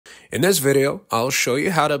In this video, I'll show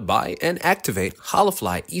you how to buy and activate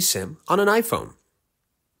Holafly eSIM on an iPhone.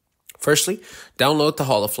 Firstly, download the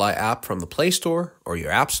Holafly app from the Play Store or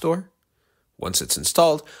your App Store. Once it's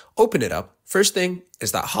installed, open it up. First thing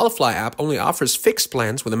is that Holafly app only offers fixed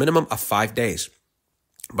plans with a minimum of 5 days.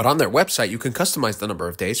 But on their website, you can customize the number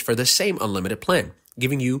of days for the same unlimited plan,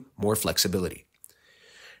 giving you more flexibility.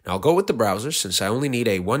 Now I'll go with the browser since I only need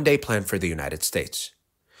a 1-day plan for the United States.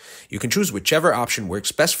 You can choose whichever option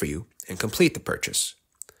works best for you and complete the purchase.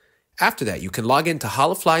 After that, you can log into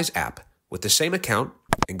Holafly's app with the same account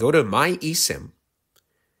and go to My eSIM.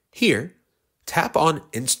 Here, tap on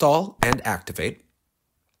Install and Activate.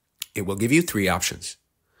 It will give you 3 options: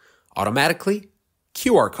 automatically,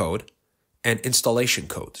 QR code, and installation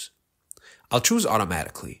codes. I'll choose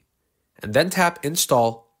automatically and then tap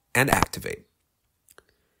Install and Activate.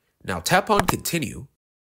 Now tap on Continue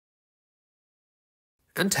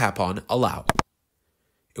and tap on Allow.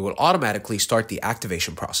 It will automatically start the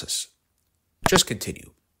activation process. Just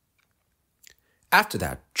continue. After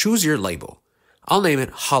that, choose your label. I'll name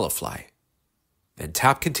it Holafly. Then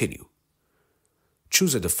tap Continue.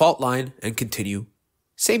 Choose a default line and continue.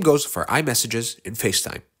 Same goes for iMessages and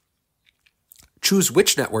FaceTime. Choose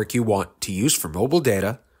which network you want to use for mobile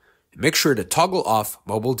data and make sure to toggle off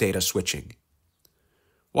mobile data switching.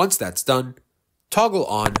 Once that's done, toggle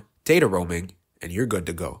on data roaming and you're good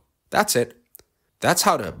to go. That's it. That's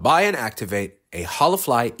how to buy and activate a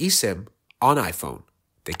Holafly eSIM on iPhone.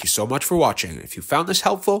 Thank you so much for watching. If you found this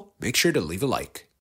helpful, make sure to leave a like.